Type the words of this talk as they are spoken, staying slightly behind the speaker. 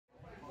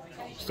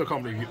Still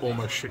can't believe you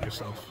almost shit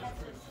yourself.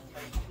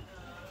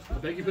 I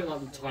bet you put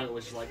like the title,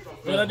 which is like.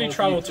 Well, I do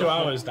travel 2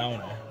 hours down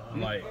here.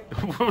 I'm like,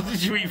 what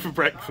did you eat for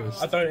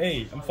breakfast? I don't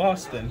eat. I'm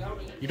fasting.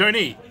 You don't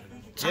eat?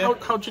 So Yeah.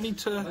 how do you need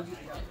to...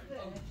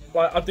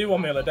 Like, I do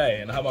 1 meal a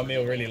day, and I have my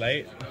meal really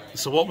late.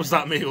 So what was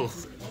that meal?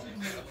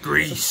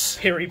 Grease.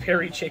 Piri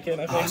piri chicken,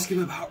 I think. Ask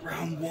him about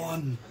round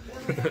 1.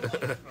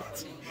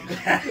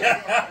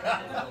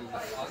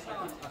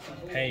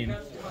 Pain.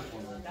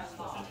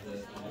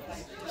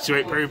 So you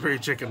ate peri-peri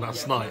chicken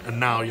last night, and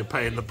now you're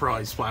paying the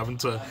price by having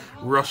to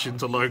rush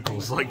into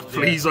locals. Like,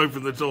 please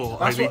open the door.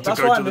 I need to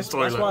go to the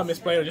toilet. That's why I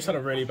misplayed. I just had a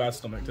really bad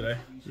stomach today.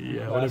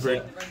 Yeah,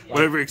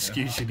 whatever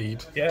excuse you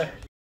need. Yeah.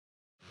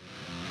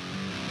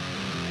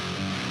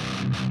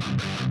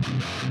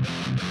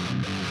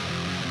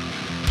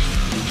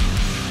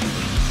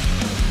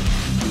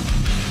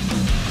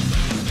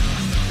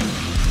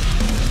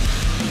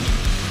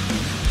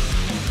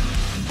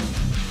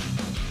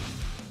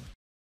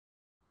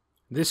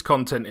 This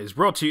content is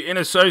brought to you in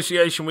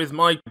association with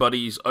my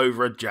buddies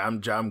over at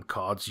Jam Jam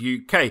Cards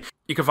UK.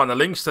 You can find the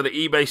links to the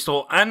eBay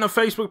store and the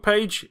Facebook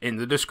page in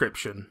the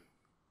description.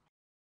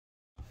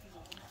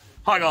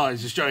 Hi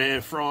guys, it's Joe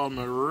here from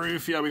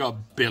Rufioh. We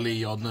got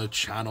Billy on the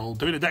channel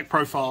doing a deck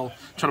profile,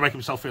 trying to make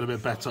himself feel a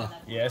bit better.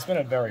 Yeah, it's been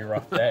a very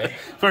rough day.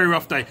 Very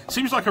rough day.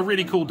 Seems like a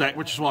really cool deck,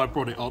 which is why I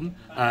brought it on.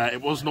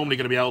 It was normally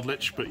going to be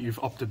Eldlich, but you've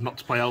opted not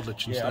to play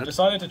Eldlich instead. Yeah, I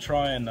decided to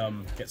try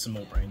and get some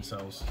more brain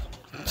cells.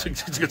 to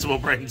get some more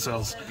brain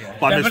cells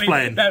by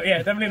misplaying.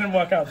 Definitely didn't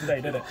work out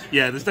today, did it?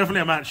 Yeah, there's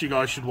definitely a match you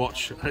guys should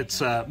watch. It's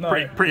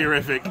pretty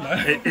horrific.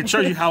 It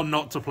shows you how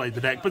not to play the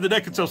deck, but the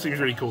deck itself seems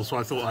really cool, so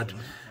I thought I'd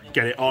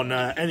get it on.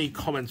 Any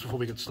comments before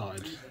we get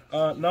started?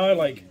 No,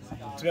 like,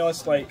 to be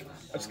honest, like,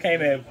 I just came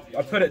here,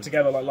 I put it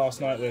together like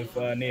last night with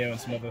Neo and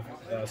some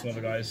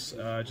other guys,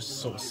 just to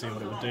sort of see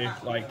what it would do.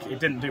 Like, it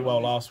didn't do well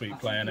last week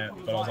playing it,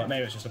 but I was like,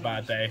 maybe it's just a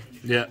bad day.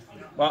 Yeah.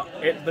 Well,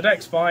 the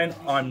deck's fine,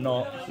 I'm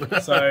not.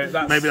 So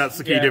that's, maybe that's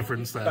the key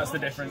difference there. That's the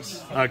difference.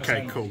 100%.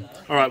 Okay, cool.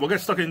 All right, we'll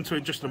get stuck into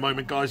it just in a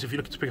moment, guys. If you're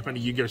looking to pick up any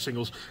Yu-Gi-Oh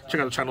singles, check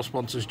out the channel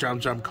sponsors, Jam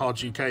Jam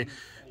Cards UK.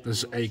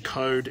 There's a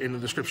code in the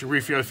description,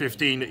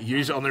 Rufioh15.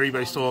 Use it on their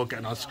eBay store,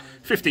 getting us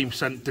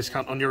 15%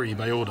 discount on your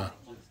eBay order.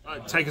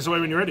 Right, take us away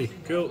when you're ready.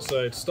 Cool,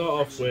 so to start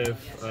off with,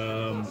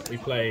 we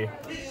play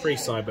free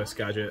Cyberse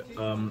gadget.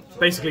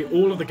 Basically,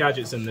 all of the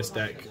gadgets in this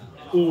deck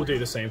all do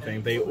the same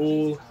thing. They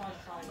all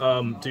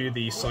do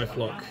the Scythe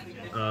Lock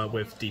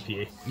with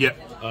DPE. Yeah.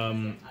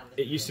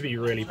 It used to be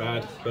really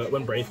bad, but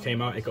when Brave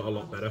came out, it got a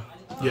lot better.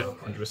 Yeah.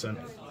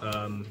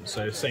 100%.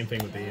 So same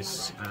thing with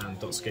these, and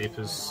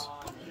Dotscapers.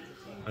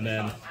 And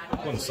then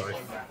one Scythe.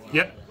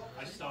 Yep.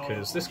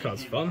 Because this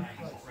card's fun.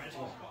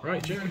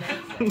 Right, June?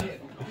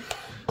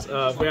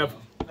 We have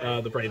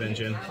the Brave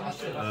Engine.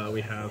 We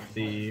have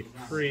the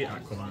 3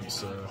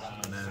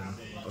 Aquamancer, and then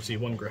obviously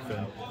 1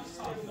 Griffin.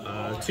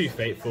 2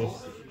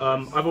 Fateful.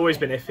 I've always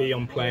been iffy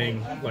on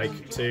playing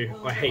like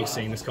 2. I hate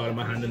seeing this card in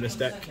my hand in this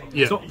deck.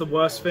 Yeah. It's not the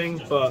worst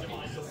thing, but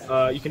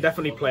you can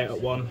definitely play it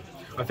at 1.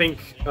 I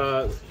think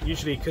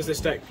usually because this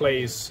deck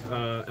plays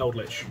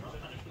Eldlich,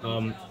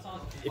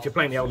 if you're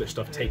playing the Eldlich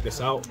stuff, take this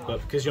out, but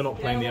because you're not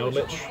playing the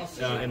Eldlich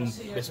in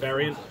this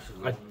variant,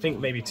 I think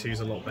maybe 2's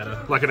a lot better.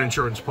 Like an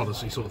insurance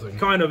policy sort of thing.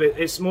 Kind of.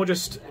 It's more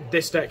just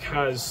this deck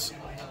has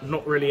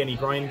not really any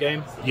grind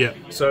game. Yeah.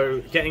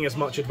 So getting as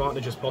much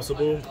advantage as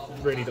possible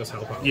really does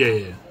help out.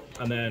 Yeah.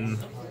 And then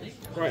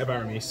Rite of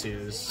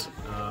Aramisia's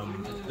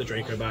the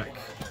Draco back,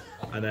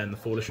 and then the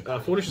Foolish.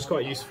 Foolish is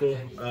quite useful,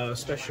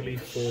 especially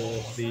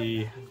for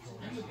the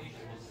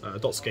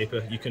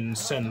Dotscaper. You can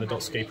send the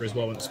Dotscaper as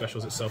well when it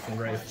specials itself from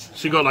grave.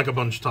 So you got like a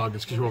bunch of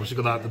targets because you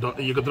obviously got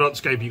that. You got the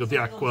Dotscaper, you got the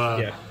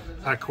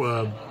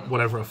Aqua,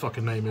 whatever her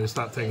fucking name is,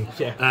 that thing.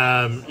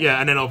 Yeah.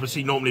 And then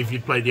obviously normally if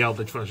you'd play the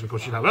Eldlich version, of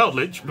course you'd have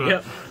Eldlich,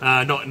 but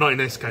not in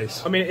this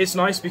case. I mean, it's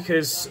nice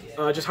because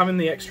just having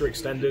the extra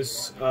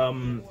extenders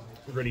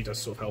really does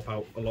sort of help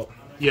out a lot.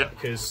 Yeah.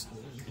 Because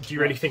do you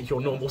really think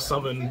your normal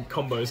summon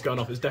combos going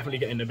off is definitely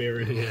getting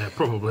Nibiru? Yeah,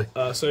 probably.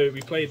 So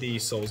we play the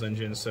Souls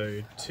engine,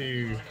 so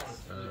 2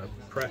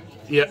 prep,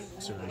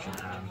 Supervision,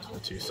 and the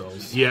 2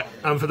 Souls. Yeah,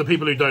 and for the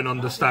people who don't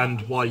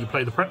understand why you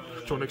play the prep, do you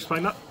want to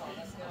explain that?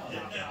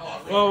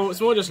 Well,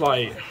 it's more just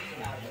like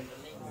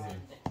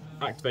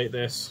activate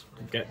this,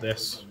 get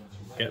this,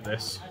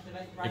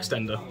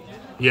 extender.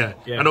 Yeah,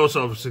 and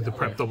also obviously the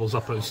prep doubles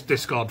up as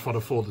discard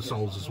fodder for the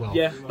souls as well.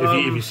 Yeah,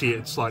 if you see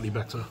it slightly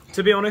better.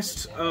 To be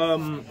honest,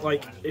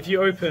 like if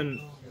you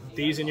open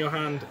these in your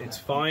hand, it's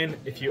fine.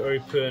 If you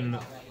open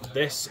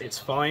this, it's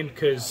fine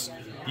because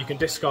you can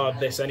discard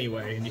this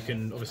anyway, and you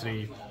can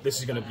obviously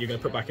you're gonna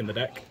put back in the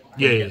deck.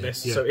 Yeah,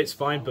 So it's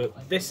fine,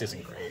 but this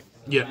isn't great.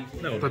 Yeah,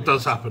 that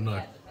does happen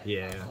though.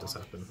 Yeah, that does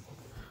happen.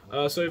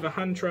 So for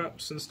hand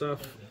traps and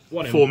stuff,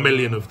 4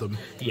 million of them.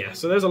 Yeah,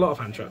 so there's a lot of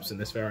hand traps in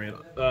this variant.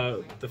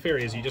 The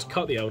theory is you just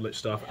cut the Eldlich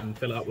stuff and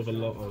fill it up with a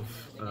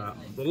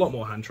lot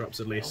more hand traps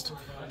at least.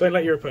 Don't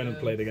let your opponent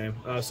play the game.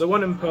 So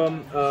 1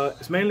 imperm,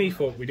 it's mainly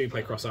for, we do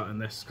play cross out in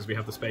this because we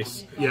have the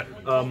space. Yeah.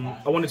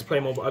 I wanted to play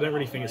more, but I don't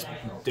really think it's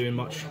doing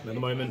much at the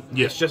moment.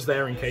 Yeah. It's just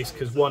there in case,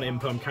 because 1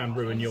 imperm can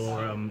ruin your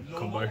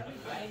combo.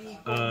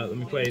 Let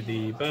me play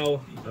the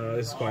bell.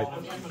 This is quite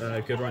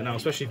good right now,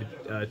 especially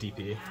for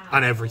DPE.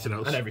 And everything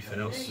else. And everything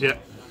else. Yeah.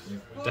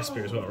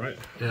 Despear as well, right?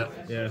 Yeah.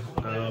 Yeah.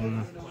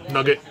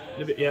 Nugget.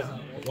 Yeah,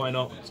 why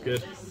not? It's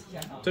good.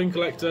 Token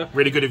Collector.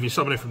 Really good if you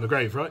summon it from the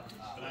grave, right?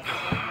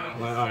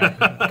 Alright.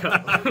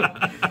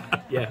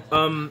 Yeah.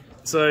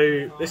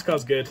 So this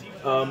card's good.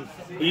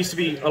 It used to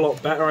be a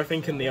lot better, I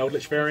think, in the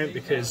Eldlich variant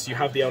because you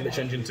have the Eldlich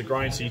engine to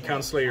grind, so you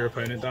can slow your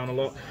opponent down a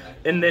lot.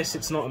 In this,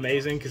 it's not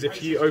amazing because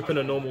if you open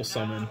a normal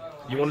summon,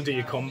 you want to do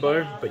your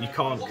combo, but you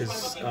can't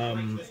because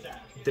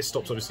this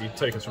stops obviously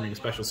tokens from being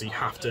special, so you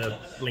have to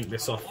link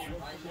this off.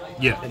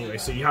 Yeah. Anyway,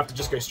 so you have to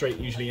just go straight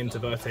usually into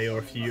Verte, or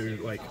if you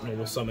like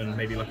normal summon,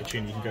 maybe like a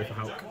tune, you can go for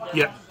Hulk.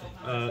 Yeah.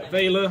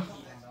 Veiler.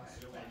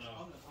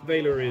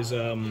 Veiler is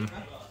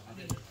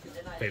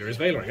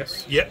Veiler, I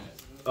guess. Yeah.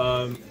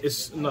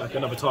 It's like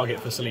another target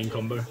for Celine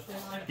combo.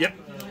 Yep.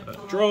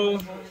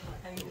 Droll,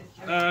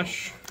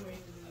 Ash,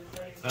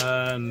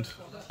 and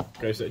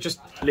goes to just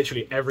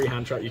literally every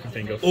hand trap you can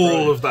think of.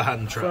 All of the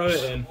hand Throw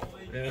traps. it in.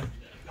 Yeah.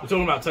 We're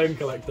talking about Token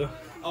Collector.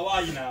 Oh,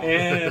 are you now?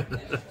 Yeah.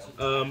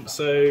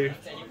 So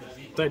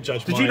don't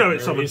judge. Did you know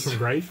it's summoned from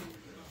grave?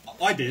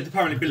 I did.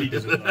 Apparently Billy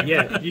doesn't. Though.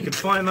 Yeah, you can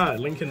find that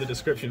link in the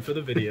description for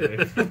the video.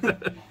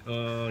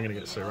 I'm gonna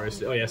get so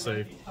roasted. Oh yeah,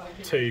 so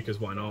 2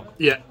 because why not?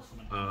 Yeah.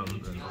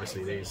 And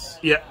obviously these.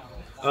 Yeah.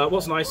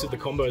 What's nice with the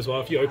combo as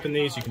well, if you open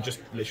these, you can just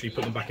literally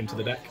put them back into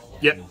the deck.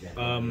 Yep.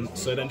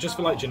 So then just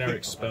for like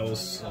generic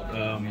spells,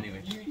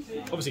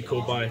 obviously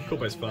Call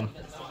Buy's fun.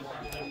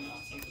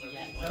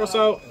 Cross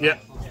out.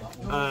 Yep.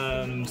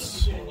 And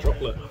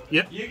Droplet.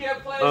 Yep.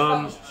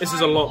 This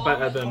is a lot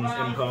better than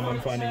Imperm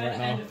I'm finding right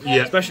now.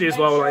 Yeah. Especially as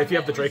well, like if you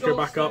have the Draco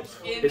back up,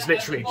 it's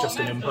literally just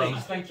an Imperm.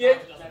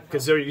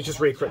 Because you just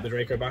re-equip the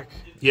Draco back.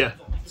 Yeah.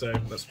 So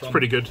that's fun.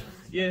 Pretty good.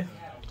 Yeah.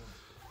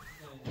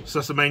 So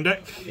that's the main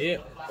deck. Yeah.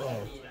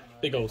 Oh,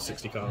 big old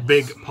 60 cards.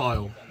 Big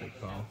pile. Big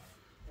pile.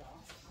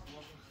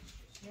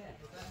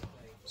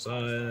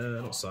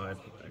 So, not side,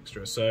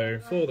 extra. So,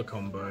 for the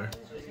combo,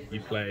 you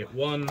play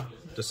 1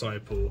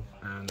 Disciple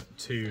and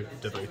 2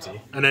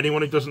 Devotee. And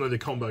anyone who doesn't know the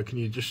combo, can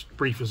you just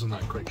brief us on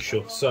that quick?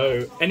 Sure.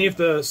 So, any of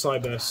the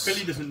Cyberse...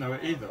 Billy doesn't know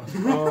it either.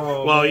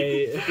 Oh, well,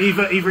 mate.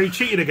 either he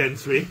cheated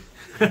against me,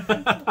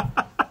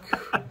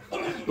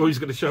 or he's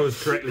going to show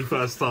us correctly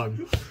first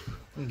time.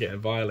 I'm getting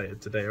violated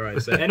today, right?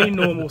 So any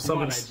normal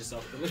summons...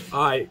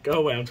 Alright, go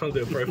away, I'm trying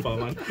to do a profile,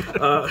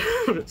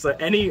 man. So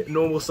any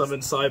normal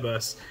summon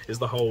Cyberse is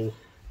the whole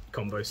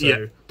combo. So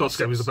Yeah, Dot's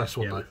game is the best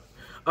one, though.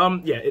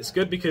 Yeah, it's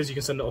good because you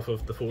can send it off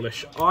of the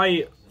Foolish.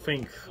 I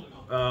think...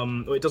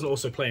 well, it doesn't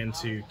also play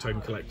into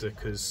Token Collector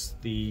because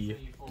the...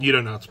 You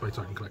don't know how to play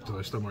Token Collector,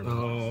 though, so don't worry about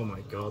it. Oh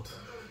my god.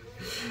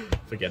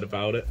 Forget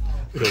about it.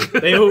 Cool.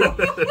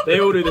 They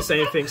all do the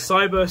same thing.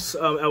 Cyberse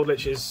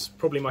Eldlich is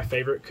probably my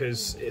favourite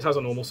because it has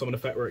a normal summon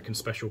effect where it can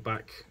special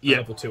back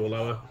level 2 or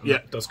lower. Yeah.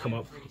 It does come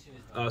up.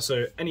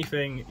 So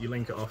anything, you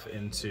link it off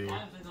into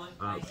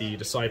the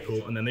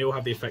Disciple, and then they all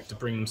have the effect to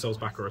bring themselves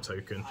back or a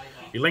token.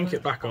 You link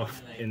it back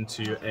off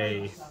into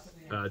a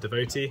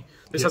Devotee.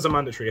 This has a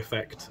mandatory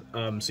effect,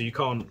 so you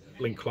can't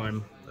link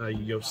climb.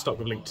 You're stuck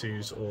with link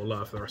 2s or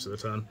lower for the rest of the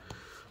turn.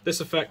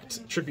 This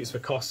effect tributes for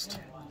cost.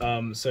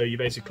 So you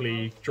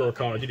basically draw a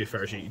card, you do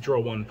Ferro Sheet, you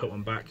draw 1, put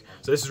 1 back.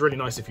 So this is really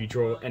nice if you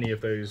draw any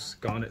of those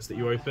garnets that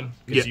you open,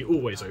 because you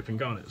always open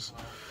garnets.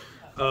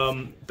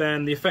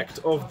 Then the effect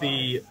of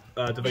the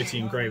Devotee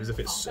Engrave is if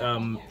it's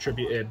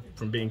tributed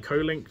from being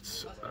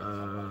co-linked,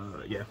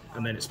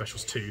 and then it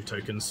specials 2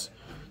 tokens.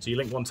 So you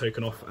link 1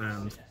 token off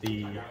and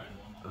the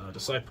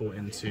Disciple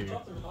into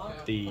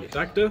the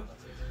Dagda,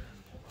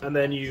 and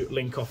then you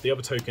link off the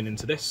other token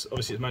into this.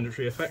 Obviously it's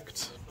mandatory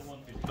effect.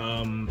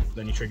 Then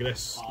you trigger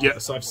this, get the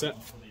Cypher set.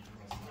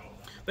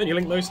 Then you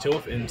link those 2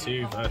 off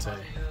into Verte.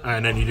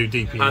 And then you do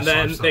DP. And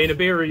then they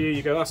Nibiru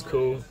you go, that's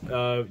cool.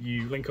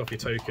 You link off your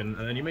token,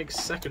 and then you make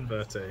second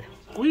Verte.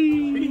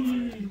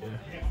 Whee! Yeah,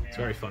 it's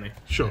very funny.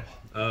 Sure.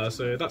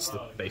 So that's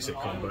the basic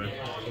combo,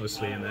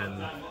 obviously, and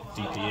then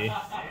DPE.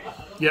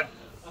 Yeah.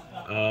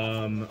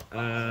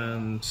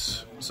 And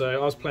so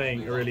I was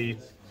playing a really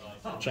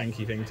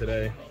janky thing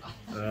today.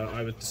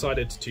 I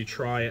decided to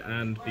try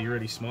and be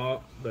really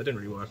smart, but it didn't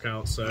really work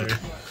out, so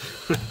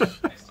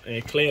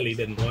it clearly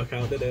didn't work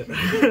out, did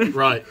it?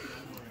 Right.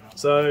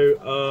 So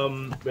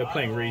we're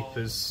playing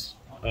Reapers.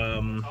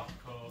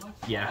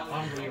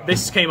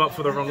 This came up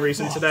for the wrong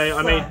reason today.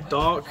 I made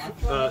Dark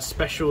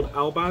specialed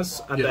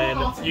Albaz, and then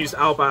used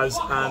Albaz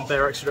and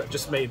their extra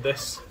just made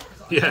this.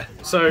 Yeah.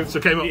 So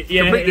it came up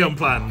completely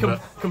unplanned.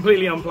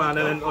 Completely unplanned,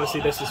 and then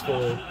obviously this is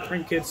for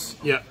Print Kids.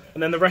 Yeah.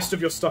 And then the rest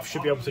of your stuff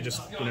should be able to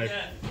just,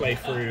 play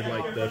through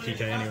like the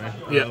PK anyway.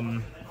 Yeah.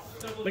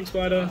 Link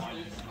Spider,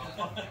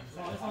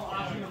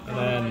 And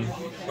then,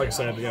 like I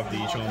said, we have the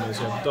Charmers,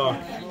 you have the Dark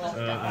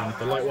and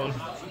the Light one.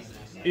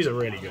 These are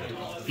really good.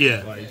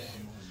 Yeah. Like,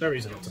 no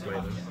reason not to play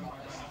them.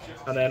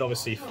 And then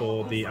obviously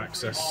for the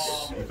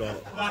access, you've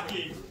got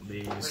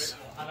these.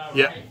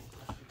 Yeah.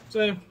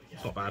 So,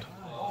 it's not bad.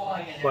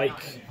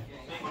 Like,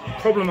 the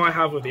problem I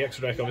have with the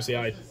extra deck, obviously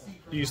I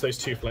use those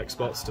 2 flex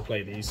spots to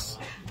play these.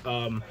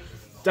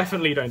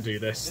 Definitely don't do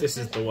this. This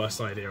is the worst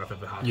idea I've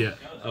ever had. Yeah.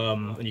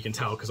 And you can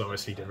tell because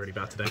obviously did really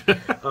bad today.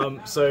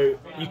 So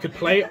you could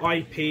play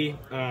IP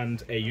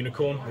and a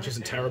Unicorn, which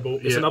isn't terrible.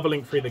 It's another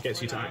link free that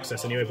gets you to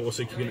access anyway, but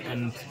also you can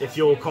end, if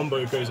your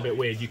combo goes a bit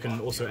weird, you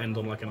can also end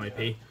on like an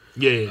IP.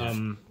 Yeah.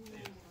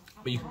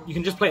 But you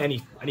can just play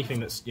anything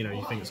that's, you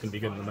think it's going to be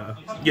good in the meta.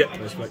 Yeah.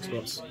 Those flex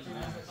spots.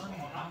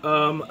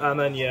 And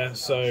then,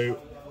 so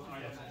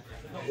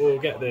we'll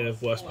get the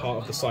worst part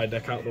of the side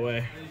deck out of the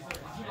way.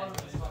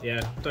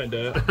 Yeah, don't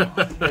do it.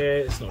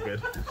 It's not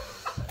good.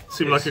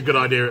 Seemed like a good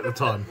idea at the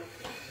time.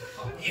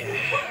 Yeah.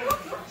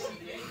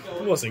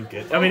 It wasn't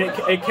good. I mean,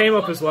 it came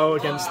up as well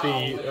against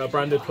the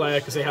branded player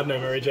because they had no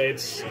Mirror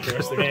Jades for the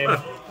rest of the game.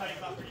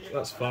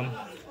 That's fun.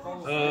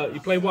 You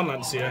play 1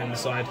 Lancia in the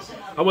side.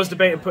 I was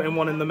debating putting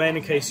 1 in the main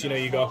in case,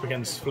 you go up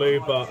against Flu,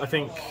 but I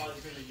think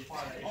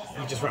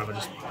you'd just rather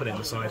just put it in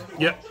the side.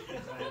 Yep.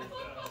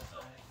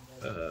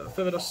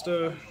 Feather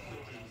Duster.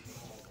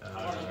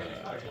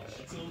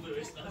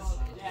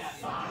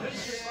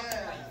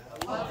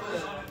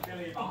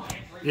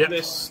 Yep.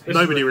 This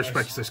Nobody really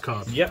respects this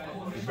card. Yep,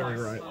 very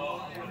right.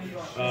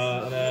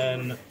 And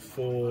then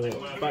for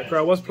back row,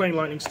 I was playing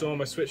Lightning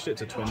Storm. I switched it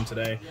to Twin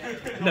today.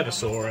 Never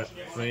saw it.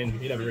 I mean,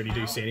 you never really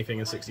do see anything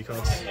in 60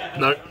 cards.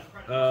 No.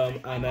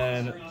 And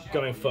then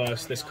going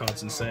first, this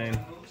card's insane.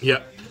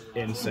 Yep.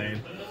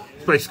 Insane.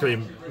 Basically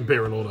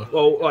Imperial Order.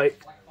 Well,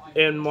 like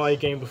in my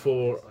game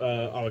before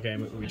our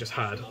game that we just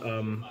had,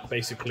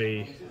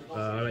 basically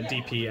I went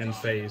DP end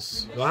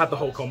phase. Well, I had the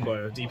whole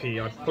combo.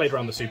 DP, I played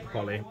around the Super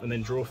Poly, and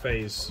then draw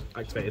phase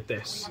activated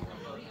this.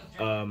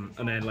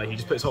 And then like he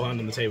just put his whole hand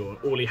on the table, and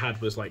all he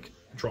had was like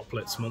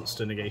droplets,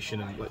 monster negation,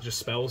 and like just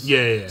spells.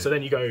 Yeah. So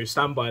then you go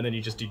standby, and then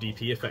you just do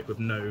DP effect with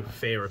no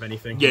fear of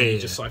anything. Yeah. You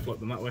just cypher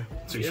them that way.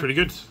 So it's pretty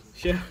good.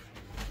 Yeah.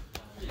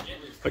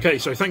 Okay,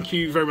 so thank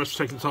you very much for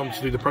taking the time to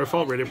do the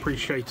profile. Really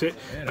appreciate it.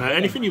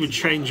 Anything you would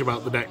change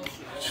about the deck?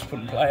 Just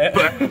wouldn't play it.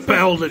 Put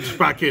Eldlich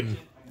back in.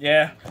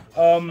 Yeah.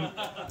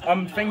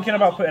 I'm thinking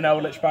about putting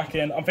Eldlich back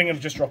in. I'm thinking of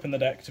just dropping the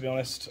deck, to be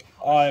honest.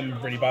 I'm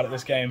really bad at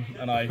this game,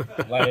 and I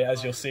play it,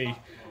 as you'll see.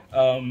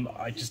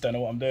 I just don't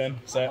know what I'm doing.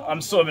 So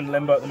I'm sort of in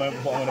limbo at the moment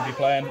with what I'm going to be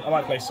playing. I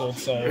might play Sword,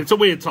 so... It's a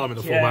weird time in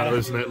the format,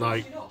 isn't it?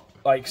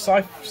 Like,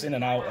 Scythe's in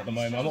and out at the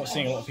moment. I'm not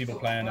seeing a lot of people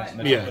playing it and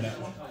they're dropping it.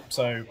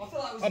 So,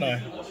 I don't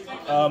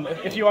know.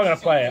 If you are going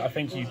to play it, I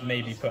think you'd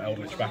maybe put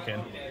Eldlich back in.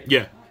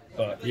 Yeah.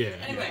 But yeah.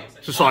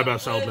 It's a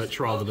Cyberse Eldlich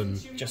rather than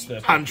just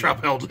the Hand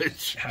Trap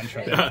Eldlich. Hand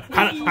Trap.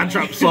 Hand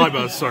Trap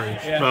Cyberse, sorry.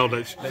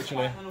 Eldlich.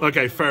 Literally.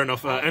 Okay, fair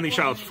enough. Any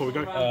shout outs before we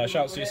go?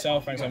 Shout out to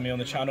yourself. Thanks for having me on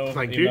the channel.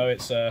 Thank you. you. Even though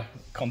it's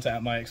content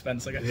at my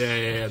expense, I guess.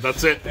 Yeah,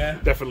 that's it. Yeah.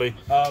 Definitely.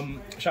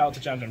 Shout out to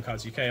Jam Jam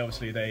Cards UK.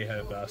 Obviously, they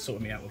have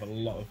sorted me out with a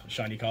lot of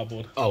shiny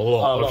cardboard. A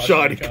lot of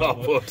shiny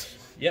cardboard.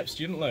 Yep,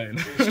 student loan.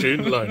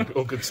 Student loan,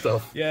 all good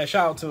stuff. Yeah,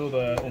 shout out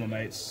to all my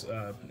mates,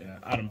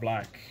 Adam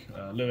Black,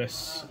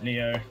 Lewis,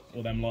 Neo,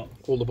 all them lot.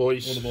 All the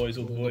boys. All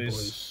the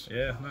boys.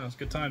 Yeah, no, it's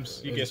good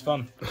times. Yugioh's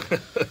fun.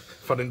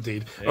 Fun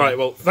indeed. Yeah. All right,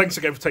 well, thanks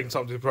again for taking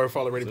time to do the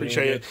profile. I really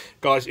appreciate it.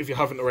 Guys, if you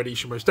haven't already, you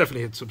should most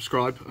definitely hit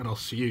subscribe, and I'll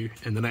see you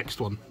in the next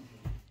one.